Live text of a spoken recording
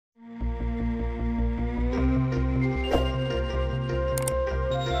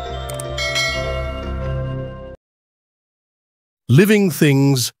living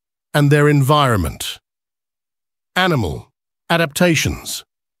things and their environment. Animal adaptations.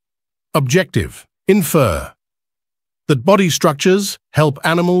 Objective, infer that body structures help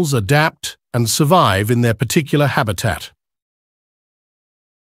animals adapt and survive in their particular habitat.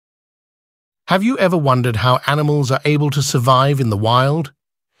 Have you ever wondered how animals are able to survive in the wild?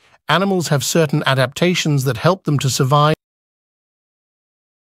 Animals have certain adaptations that help them to survive.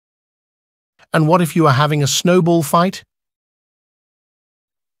 And what if you are having a snowball fight?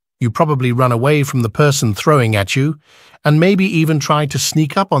 You probably run away from the person throwing at you, and maybe even try to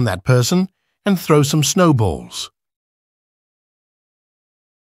sneak up on that person and throw some snowballs.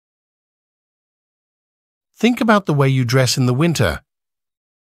 Think about the way you dress in the winter.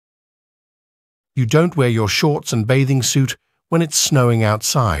 You don't wear your shorts and bathing suit when it's snowing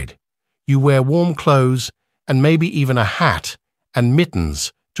outside. You wear warm clothes and maybe even a hat and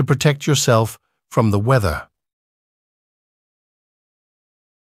mittens to protect yourself from the weather.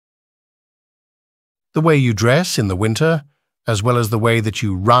 The way you dress in the winter, as well as the way that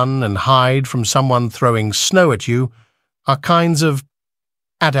you run and hide from someone throwing snow at you, are kinds of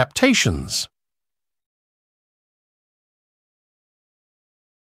adaptations.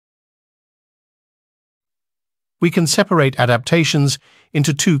 We can separate adaptations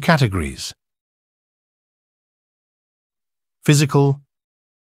into two categories: physical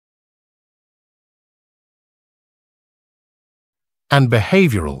and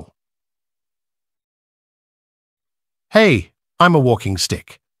behavioral. Hey, I'm a walking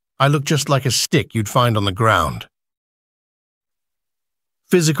stick. I look just like a stick you'd find on the ground.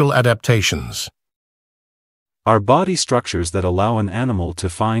 Physical adaptations are body structures that allow an animal to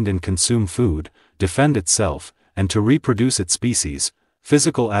find and consume food, defend itself, and to reproduce its species.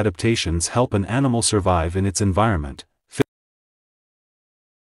 Physical adaptations help an animal survive in its environment.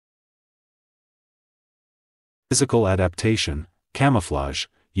 Physical adaptation, camouflage,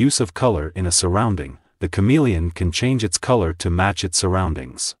 use of color in a surrounding. The chameleon can change its color to match its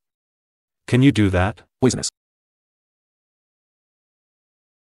surroundings. Can you do that? Poisonous.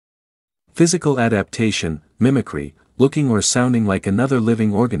 Physical adaptation, mimicry, looking or sounding like another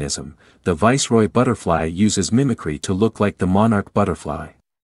living organism. The viceroy butterfly uses mimicry to look like the monarch butterfly.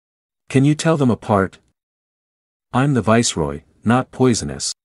 Can you tell them apart? I'm the viceroy, not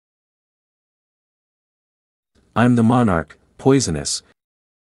poisonous. I'm the monarch, poisonous.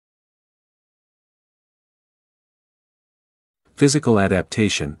 Physical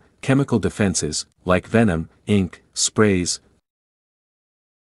adaptation, chemical defenses, like venom, ink, sprays.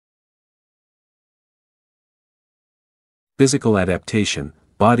 Physical adaptation,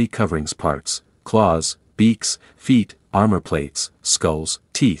 body coverings parts, claws, beaks, feet, armor plates, skulls,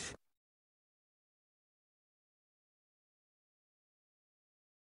 teeth.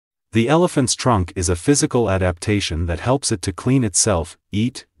 The elephant's trunk is a physical adaptation that helps it to clean itself,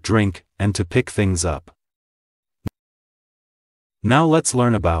 eat, drink, and to pick things up. Now let's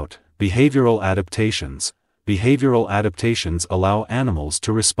learn about behavioral adaptations. Behavioral adaptations allow animals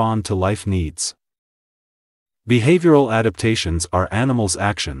to respond to life needs. Behavioral adaptations are animals'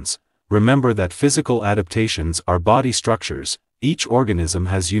 actions. Remember that physical adaptations are body structures. Each organism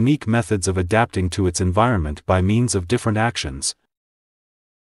has unique methods of adapting to its environment by means of different actions.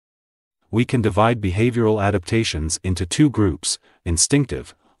 We can divide behavioral adaptations into two groups: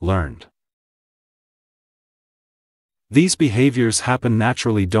 instinctive, learned. These behaviors happen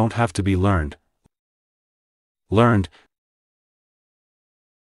naturally, don't have to be learned. Learned.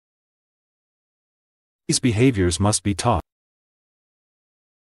 These behaviors must be taught.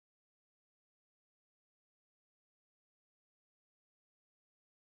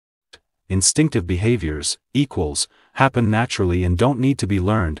 Instinctive behaviors, equals, happen naturally and don't need to be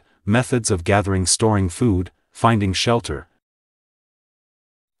learned. Methods of gathering, storing food, finding shelter,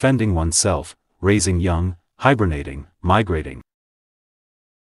 defending oneself, raising young, hibernating, migrating.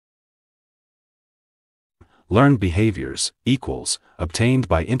 Learned behaviors, equals, obtained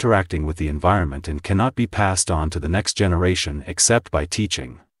by interacting with the environment and cannot be passed on to the next generation except by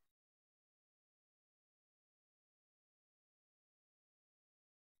teaching.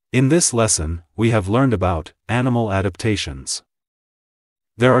 In this lesson, we have learned about animal adaptations.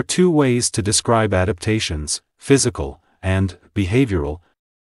 There are two ways to describe adaptations: physical and behavioral.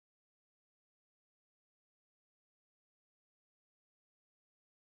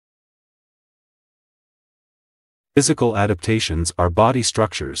 Physical adaptations are body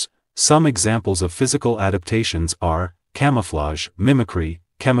structures. Some examples of physical adaptations are camouflage, mimicry,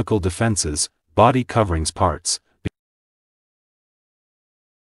 chemical defenses, body coverings parts.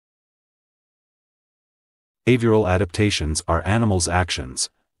 Behavioral adaptations are animals' actions.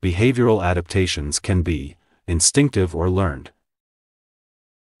 Behavioral adaptations can be instinctive or learned.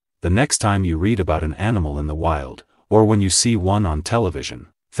 the next time you read about an animal in the wild, or when you see one on television,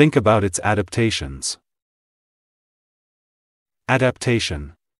 think about its adaptations.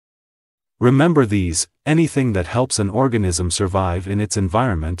 Adaptation. Remember these: anything that helps an organism survive in its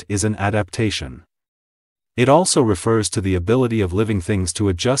environment is an adaptation. It also refers to the ability of living things to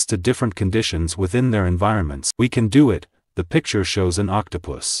adjust to different conditions within their environments. We can do it. The picture shows an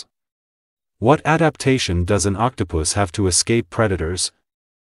octopus. What adaptation does an octopus have to escape predators?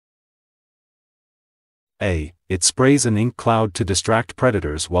 A. It sprays an ink cloud to distract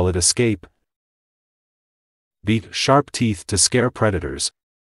predators while it escapes. B. Sharp teeth to scare predators.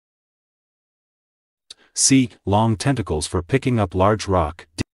 C. Long tentacles for picking up large rock.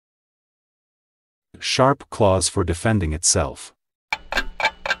 D. Sharp claws for defending itself.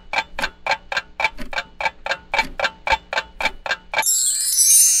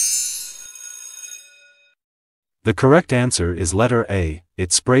 The correct answer is letter A.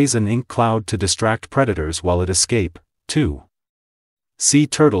 It sprays an ink cloud to distract predators while it escapes. 2. Sea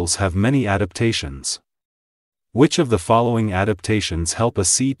turtles have many adaptations. Which of the following adaptations help a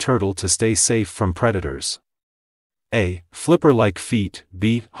sea turtle to stay safe from predators? A. Flipper-like feet.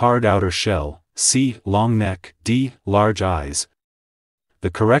 B. Hard outer shell. C. Long neck. D. Large eyes. The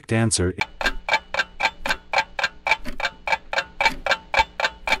correct answer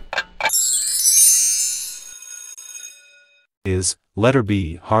is letter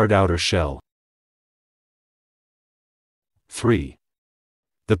B. Hard outer shell. 3.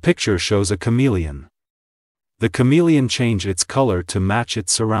 The picture shows a chameleon. The chameleon changes its color to match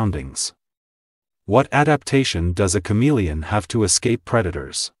its surroundings. What adaptation does a chameleon have to escape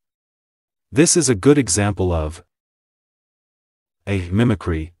predators? This is a good example of A.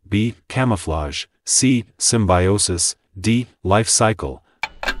 Mimicry. B. Camouflage. C. Symbiosis. D. Life cycle.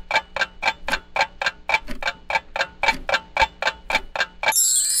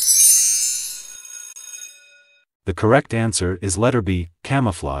 The correct answer is letter B.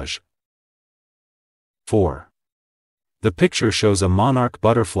 Camouflage. 4. The picture shows a monarch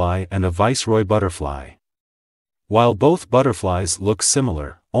butterfly and a viceroy butterfly. While both butterflies look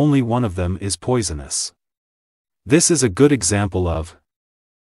similar, only one of them is poisonous. This is a good example of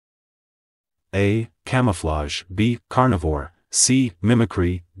A. Camouflage. B. Carnivore. C.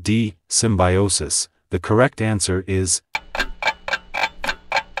 Mimicry. D. Symbiosis. The correct answer is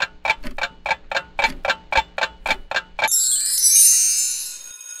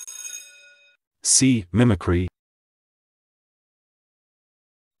C. Mimicry.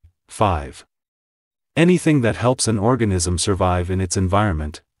 5. Anything that helps an organism survive in its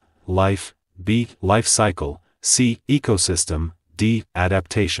environment. Life. B. Life cycle. C. Ecosystem. D.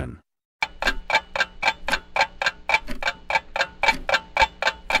 Adaptation.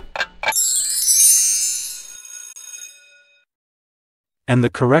 And the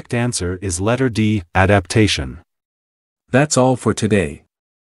correct answer is letter D. Adaptation. That's all for today.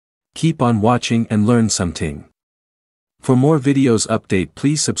 Keep on watching and learn something. For more videos update,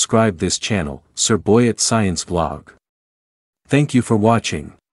 please subscribe this channel, Sir Boyet Science Vlog. Thank you for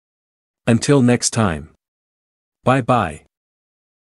watching. Until next time. Bye bye.